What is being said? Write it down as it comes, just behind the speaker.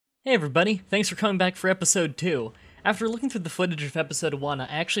Hey everybody, thanks for coming back for episode 2. After looking through the footage of episode 1, I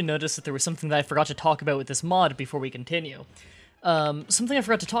actually noticed that there was something that I forgot to talk about with this mod before we continue. Something I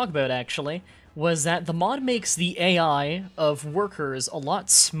forgot to talk about, actually, was that the mod makes the AI of workers a lot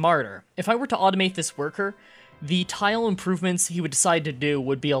smarter. If I were to automate this worker, the tile improvements he would decide to do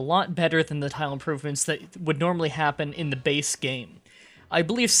would be a lot better than the tile improvements that would normally happen in the base game. I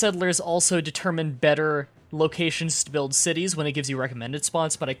believe settlers also determine better locations to build cities when it gives you recommended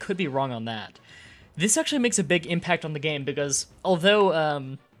spots, but I could be wrong on that. This actually makes a big impact on the game because although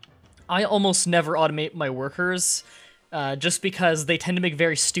I almost never automate my workers, just because they tend to make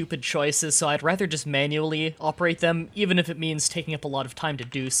very stupid choices, so I'd rather just manually operate them, even if it means taking up a lot of time to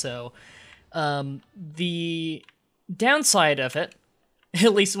do so. The downside of it,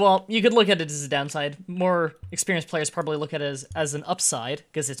 at least, well, you could look at it as a downside. More experienced players probably look at it as an upside,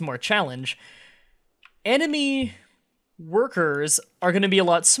 because it's more challenge. Enemy workers are going to be a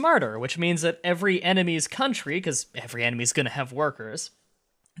lot smarter, which means that every enemy's country, because every enemy's going to have workers,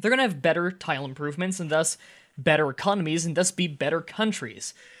 they're going to have better tile improvements, and thus better economies, and thus be better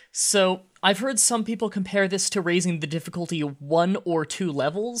countries. So, I've heard some people compare this to raising the difficulty 1 or 2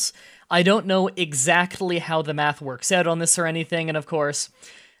 levels. I don't know exactly how the math works out on this or anything, and of course,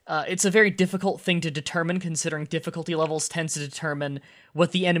 it's a very difficult thing to determine, considering difficulty levels tends to determine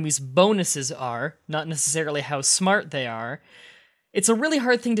what the enemy's bonuses are, not necessarily how smart they are. It's a really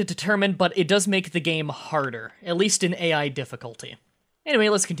hard thing to determine, but it does make the game harder, at least in AI difficulty. Anyway,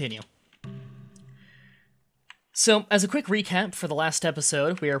 let's continue. So, as a quick recap for the last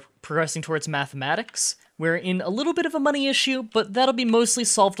episode, we are progressing towards mathematics. We're in a little bit of a money issue, but that'll be mostly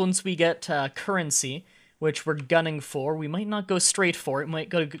solved once we get currency, which we're gunning for. We might not go straight for it, might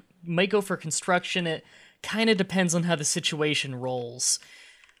go for construction. It kind of depends on how the situation rolls.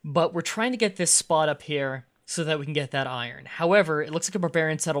 But we're trying to get this spot up here so that we can get that iron. However, it looks like a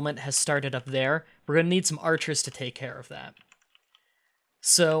barbarian settlement has started up there. We're going to need some archers to take care of that.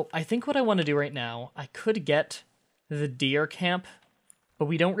 So, I think what I want to do right now, I could get the deer camp, but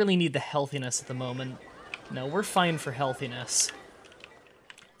we don't really need the healthiness at the moment. No, we're fine for healthiness.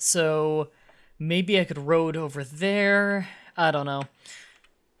 So, maybe I could road over there. I don't know.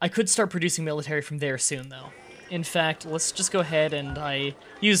 I could start producing military from there soon, though. In fact, let's just go ahead and I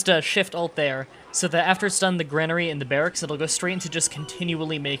used Shift-Alt there, so that after it's done the granary and the barracks, it'll go straight into just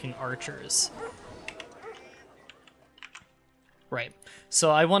continually making archers. Right. So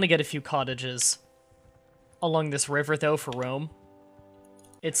I want to get a few cottages along this river, though, for Rome.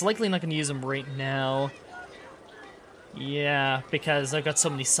 It's likely not going to use them right now. Yeah, because I've got so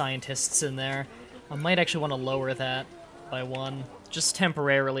many scientists in there. I might actually want to lower that by 1, just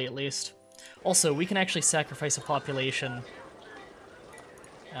temporarily at least. Also, we can actually sacrifice a population.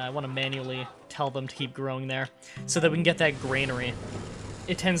 I want to manually tell them to keep growing there, so that we can get that granary.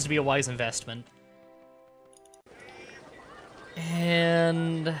 It tends to be a wise investment.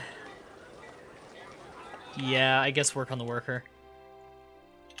 And yeah, I guess work on the worker.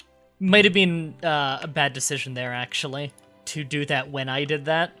 Might have been a bad decision there, actually, to do that when I did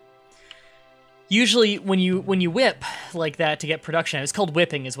that. Usually, when you whip like that to get production, it's called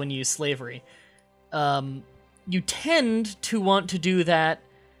whipping, is when you use slavery. You tend to want to do that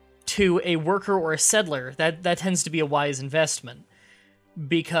to a worker or a settler. That tends to be a wise investment,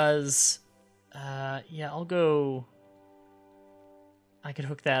 because yeah, I'll go. I could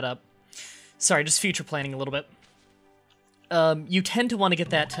hook that up. Sorry, just future planning a little bit. You tend to want to get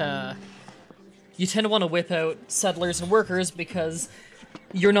that, you tend to want to whip out settlers and workers because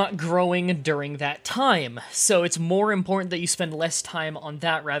you're not growing during that time. So it's more important that you spend less time on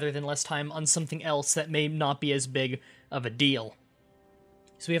that rather than less time on something else that may not be as big of a deal.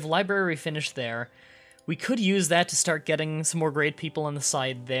 So we have a library finished there. We could use that to start getting some more grade people on the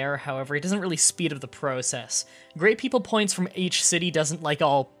side there, however, it doesn't really speed up the process. Grade people points from each city doesn't, like,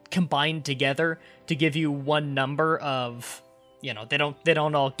 all combine together to give you one number of, you know, they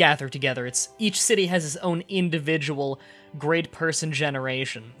don't all gather together. It's each city has its own individual grade person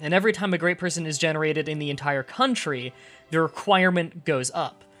generation, and every time a grade person is generated in the entire country, the requirement goes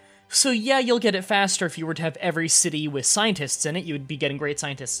up. So yeah, you'll get it faster if you were to have every city with scientists in it. You would be getting great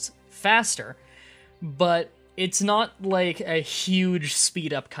scientists faster. But it's not like a huge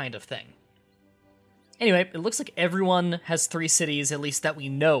speed-up kind of thing. Anyway, it looks like everyone has 3 cities, at least that we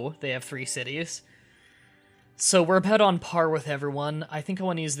know they have 3 cities. So we're about on par with everyone. I think I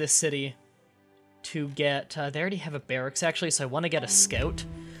want to use this city to get... they already have a barracks, actually, so I want to get a scout.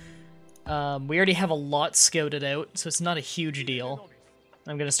 We already have a lot scouted out, so it's not a huge deal.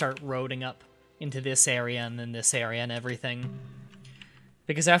 I'm going to start roading up into this area and then this area and everything.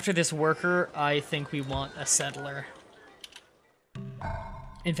 Because after this worker, I think we want a settler.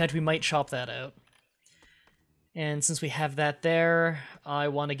 In fact, we might chop that out. And since we have that there, I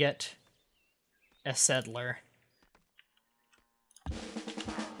want to get a settler.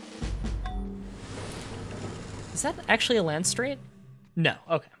 Is that actually a land strait? No,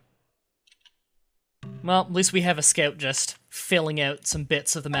 okay. Well, at least we have a scout just filling out some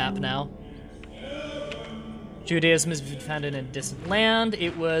bits of the map now. Judaism has been found in a distant land.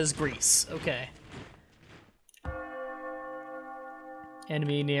 It was Greece. Okay.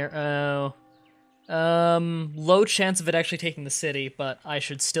 Enemy near... Oh. Low chance of it actually taking the city, but I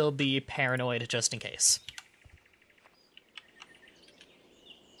should still be paranoid just in case.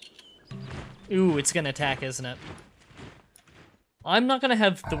 Ooh, it's gonna attack, isn't it? I'm not gonna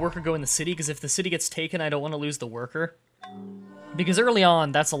have the worker go in the city, because if the city gets taken, I don't want to lose the worker. Because early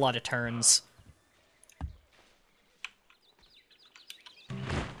on, that's a lot of turns.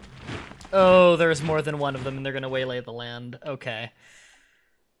 Oh, there's more than one of them, and they're gonna waylay the land. Okay.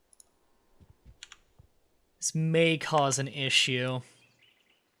 This may cause an issue.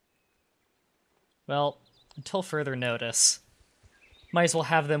 Well, until further notice. Might as well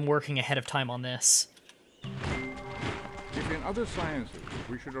have them working ahead of time on this. If in other sciences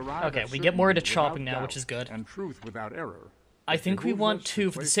we should arrive okay, we get more into chopping now, which is good. And truth without error. I think we want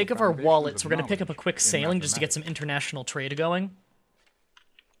to, for the sake of our wallets, we're going to pick up a quick sailing just to get some international trade going.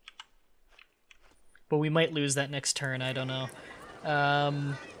 But we might lose that next turn, I don't know.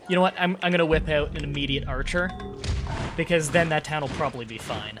 You know what, I'm going to whip out an immediate archer, because then that town will probably be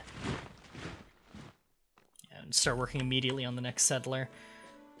fine. And start working immediately on the next settler.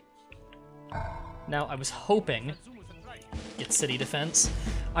 Now, I was hoping... Get city defense.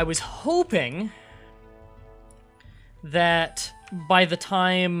 I was hoping that by the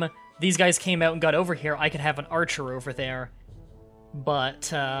time these guys came out and got over here, I could have an archer over there. But,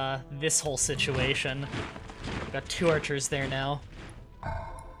 this whole situation... We've got 2 archers there now.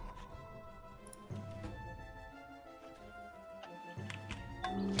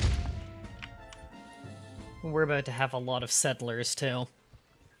 We're about to have a lot of settlers, too.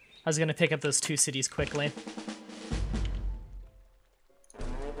 I was gonna pick up those 2 cities quickly.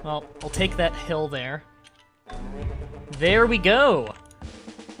 Well, I'll take that hill there. There we go!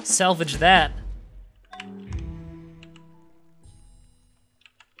 Salvage that.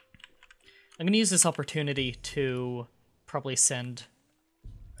 I'm gonna use this opportunity to probably send...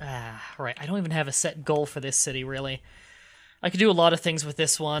 right, I don't even have a set goal for this city, really. I could do a lot of things with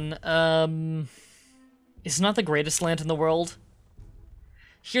this one. It's not the greatest land in the world.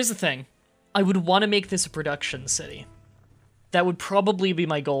 Here's the thing. I would want to make this a production city. That would probably be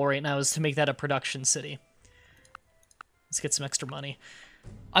my goal right now, is to make that a production city. Let's get some extra money.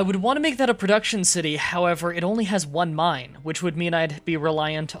 I would want to make that a production city, however, it only has 1 mine, which would mean I'd be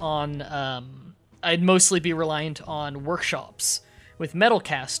reliant on, I'd mostly be reliant on workshops with metal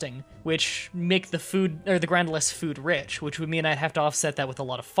casting, which make the food, or the ground less food rich, which would mean I'd have to offset that with a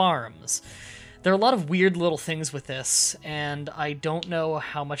lot of farms. There are a lot of weird little things with this, and I don't know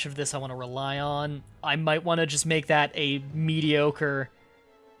how much of this I want to rely on. I might want to just make that a mediocre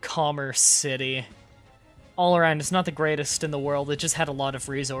commerce city. All around, it's not the greatest in the world, it just had a lot of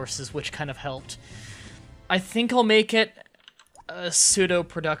resources, which kind of helped. I think I'll make it a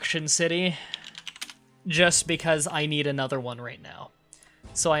pseudo-production city, just because I need another one right now.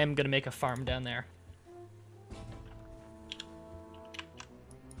 So I am going to make a farm down there.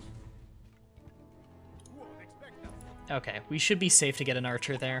 Okay, we should be safe to get an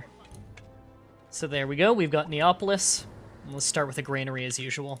archer there. So there we go, we've got Neapolis. Let's start with a granary as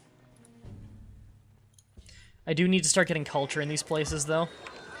usual. I do need to start getting culture in these places, though.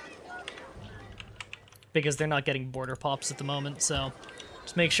 Because they're not getting border pops at the moment, so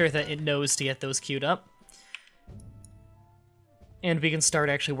just make sure that it knows to get those queued up. And we can start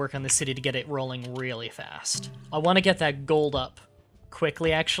actually work on the city to get it rolling really fast. I want to get that gold up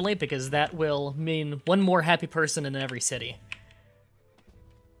quickly, actually, because that will mean 1 more happy person in every city.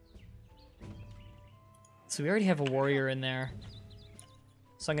 So we already have a warrior in there.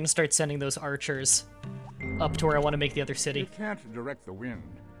 So I'm going to start sending those archers up to where I want to make the other city. You can't direct the wind,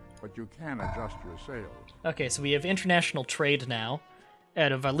 but you can adjust your sails. Okay, so we have international trade now,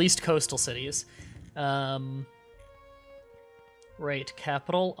 out of at least coastal cities. Right,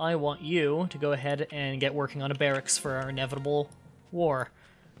 capital, I want you to go ahead and get working on a barracks for our inevitable war.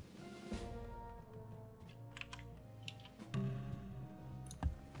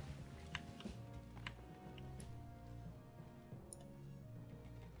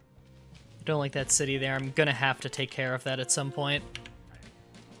 I don't like that city there. I'm gonna have to take care of that at some point.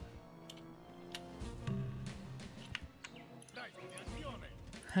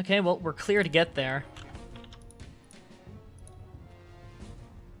 Okay, well, we're clear to get there.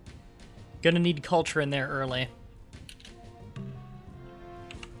 Gonna need culture in there early.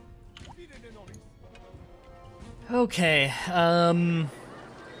 Okay, I'm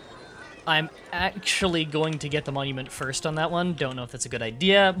actually going to get the monument first on that one. Don't know if that's a good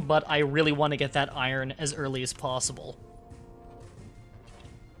idea, but I really want to get that iron as early as possible.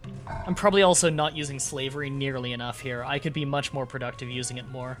 I'm probably also not using slavery nearly enough here. I could be much more productive using it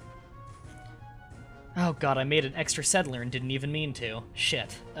more. Oh god, I made an extra settler and didn't even mean to.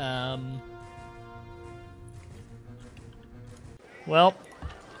 Shit. Well,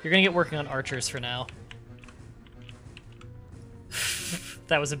 you're gonna get working on archers for now.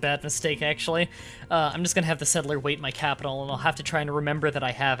 That was a bad mistake, actually. I'm just gonna have the settler wait my capital, and I'll have to try and remember that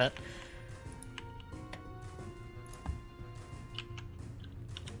I have it.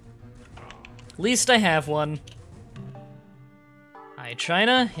 At least I have one. Hi,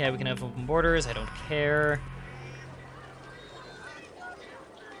 China. Yeah, we can have open borders. I don't care.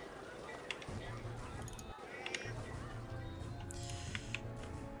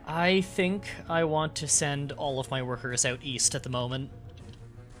 I think I want to send all of my workers out east at the moment.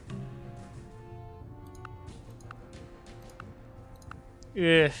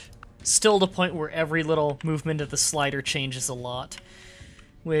 Ugh. Still the point where every little movement of the slider changes a lot,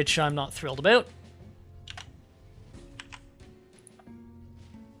 which I'm not thrilled about.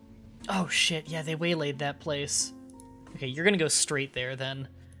 Oh shit, yeah, they waylaid that place. Okay, you're gonna go straight there then.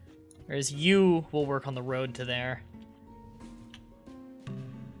 Whereas you will work on the road to there.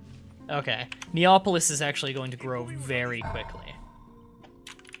 Okay, Neapolis is actually going to grow very quickly.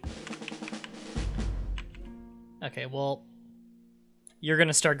 Okay, well, you're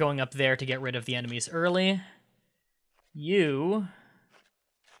gonna start going up there to get rid of the enemies early. You...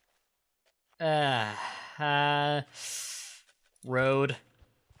 road.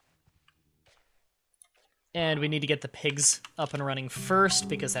 And we need to get the pigs up and running first,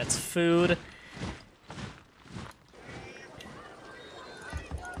 because that's food.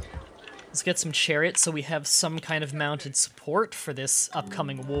 Let's get some chariots so we have some kind of mounted support for this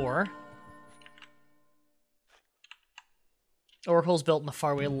upcoming war. Oracle's built in the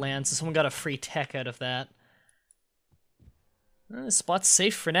faraway land, so someone got a free tech out of that. This spot's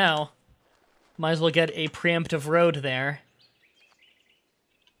safe for now. Might as well get a preemptive road there.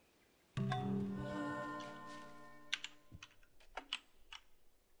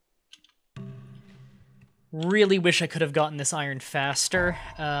 Really wish I could have gotten this iron faster.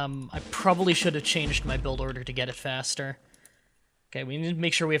 I probably should have changed my build order to get it faster. Okay, we need to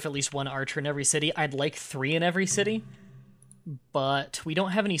make sure we have at least one archer in every city. I'd like 3 in every city, but we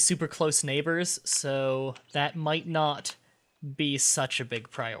don't have any super close neighbors, so that might not be such a big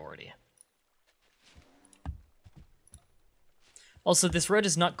priority. Also, this road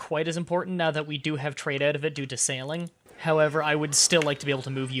is not quite as important now that we do have trade out of it due to sailing. However, I would still like to be able to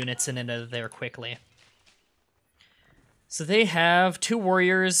move units in and out of there quickly. So they have 2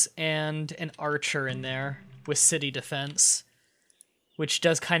 warriors and an archer in there with city defense, which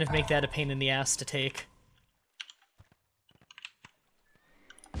does kind of make that a pain in the ass to take.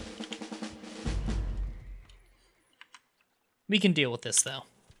 We can deal with this, though.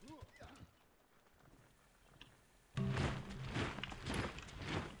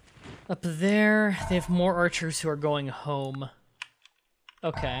 Up there, they have more archers who are going home.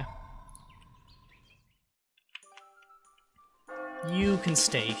 Okay. You can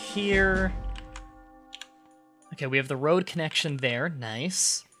stay here. Okay, we have the road connection there.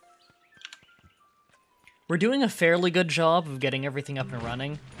 Nice. We're doing a fairly good job of getting everything up and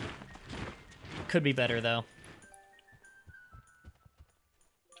running. Could be better, though.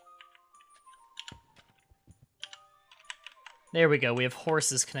 There we go. We have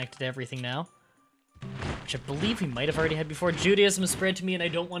horses connected to everything now, which I believe we might have already had before. Judaism has spread to me, and I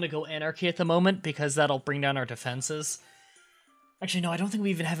don't want to go anarchy at the moment because that'll bring down our defenses. Actually, no, I don't think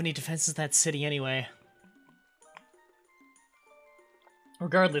we even have any defenses in that city anyway.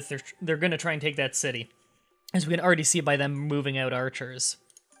 Regardless, they're going to try and take that city, as we can already see by them moving out archers.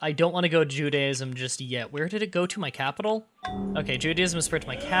 I don't want to go Judaism just yet. Where did it go to? My capital? Okay, Judaism has spread to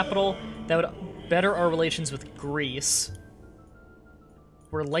my capital. That would better our relations with Greece.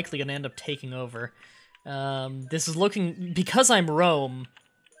 We're likely going to end up taking over. This is looking... Because I'm Rome,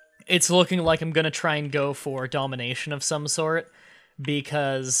 it's looking like I'm going to try and go for domination of some sort,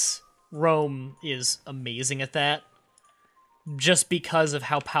 because Rome is amazing at that, just because of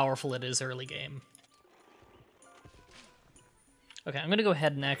how powerful it is early game. Okay, I'm going to go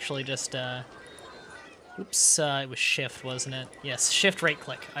ahead and actually just... Oops, it was shift, wasn't it? Yes, shift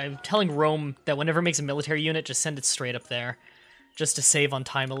right-click. I'm telling Rome that whenever it makes a military unit, just send it straight up there, just to save on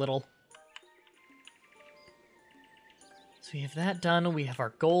time a little. So So we have that done, we have our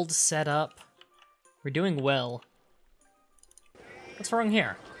gold set up. We're doing well. What's wrong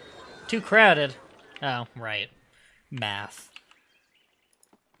here? Too crowded. Oh, right. Math.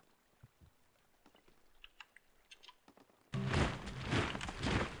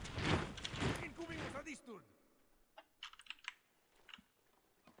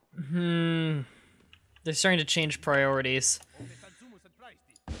 They're starting to change priorities.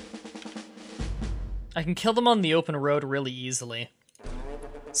 I can kill them on the open road really easily.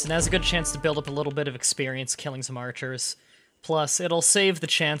 So now's a good chance to build up a little bit of experience killing some archers. Plus, it'll save the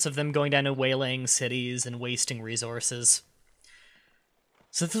chance of them going down to waylaying cities and wasting resources.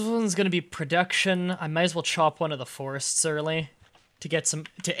 So this one's gonna be production. I might as well chop one of the forests early to get some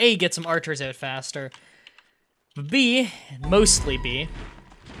A, get some archers out faster. But B, and mostly B,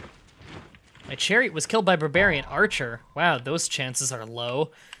 my chariot was killed by a barbarian archer. Wow, those chances are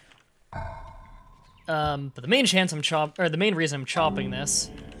low. But the main reason I'm chopping this,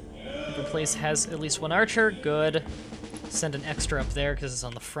 every place has at least one archer. Good. Send an extra up there because it's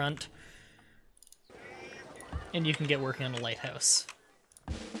on the front, and you can get working on a lighthouse.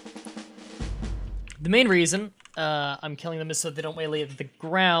 The main reason I'm killing them is so they don't waylay the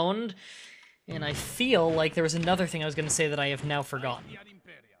ground, and I feel like there was another thing I was going to say that I have now forgotten.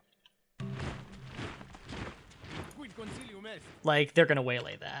 Like, they're going to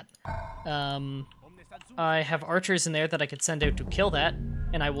waylay that. I have archers in there that I could send out to kill that,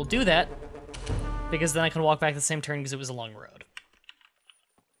 and I will do that, because then I can walk back the same turn because it was a long road.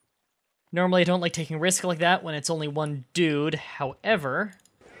 Normally I don't like taking risk like that when it's only one dude, however,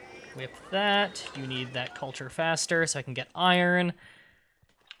 whip that, you need that culture faster so I can get iron.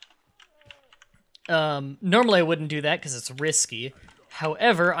 Normally I wouldn't do that because it's risky.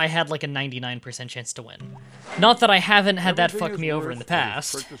 However, I had like a 99% chance to win. Not that I haven't had that fuck me over in the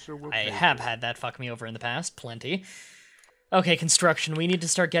past. I have had that fuck me over in the past, plenty. Okay, construction. We need to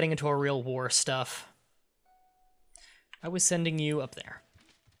start getting into our real war stuff. I was sending you up there.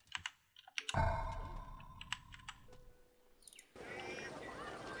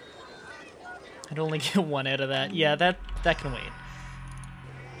 I'd only get one out of that. Yeah, that can wait.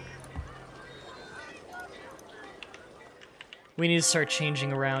 We need to start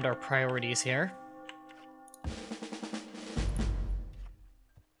changing around our priorities here.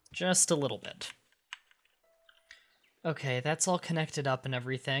 Just a little bit. Okay, that's all connected up and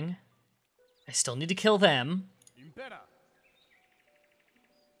everything. I still need to kill them.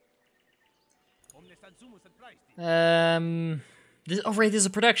 Oh right, there's a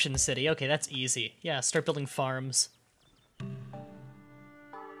production city. Okay, that's easy. Yeah, start building farms.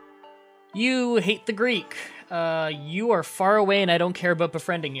 You hate the Greek. You are far away and I don't care about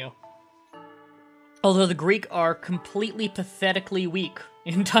befriending you. Although the Greek are completely pathetically weak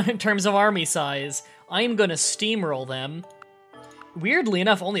in terms of army size, I'm gonna steamroll them. Weirdly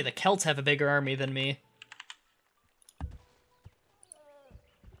enough, only the Celts have a bigger army than me.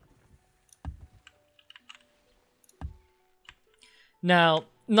 Now,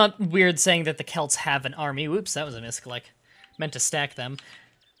 not weird saying that the Celts have an army. Whoops, that was a misclick. Meant to stack them.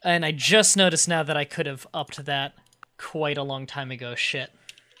 And I just noticed now that I could have upped that quite a long time ago. Shit.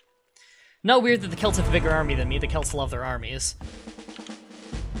 Not weird that the Celts have a bigger army than me. The Celts love their armies.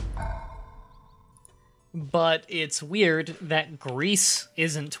 But it's weird that Greece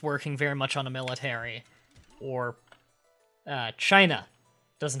isn't working very much on a military. Or China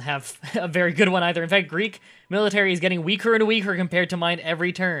doesn't have a very good one either. In fact, Greek military is getting weaker and weaker compared to mine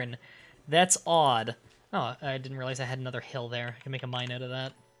every turn. That's odd. Oh, I didn't realize I had another hill there. I can make a mine out of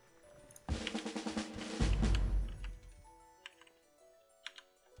that.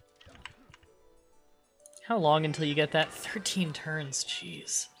 How long until you get that? 13 turns,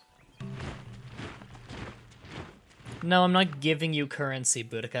 jeez. No, I'm not giving you currency,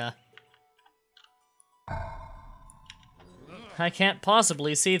 Boudica. I can't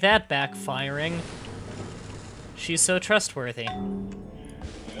possibly see that backfiring. She's so trustworthy.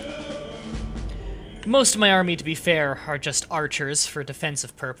 Most of my army, to be fair, are just archers for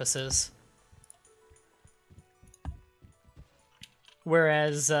defensive purposes.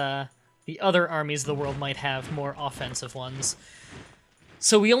 Whereas, the other armies of the world might have more offensive ones.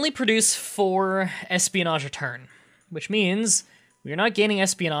 So we only produce 4 espionage a turn, which means we're not gaining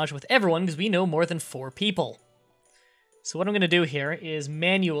espionage with everyone because we know more than 4 people. So what I'm going to do here is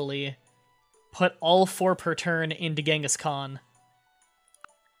manually put all 4 per turn into Genghis Khan.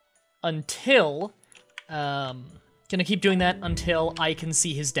 Until... gonna keep doing that until I can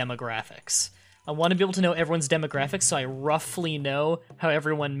see his demographics. I want to be able to know everyone's demographics so I roughly know how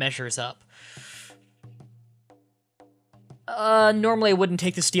everyone measures up. Normally I wouldn't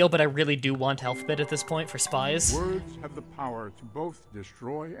take the steel, but I really do want Alphabet at this point for spies. Words have the power to both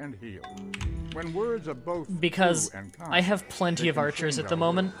destroy and heal. When words are both Because true and kind, I have plenty they of can archers change at the our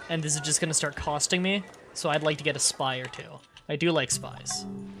moment, world. and this is just gonna start costing me, so I'd like to get a spy or two. I do like spies.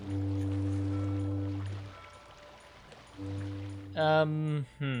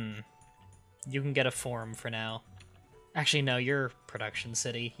 You can get a forum for now. Actually, no, you're production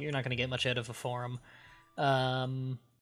city. You're not gonna get much out of a forum.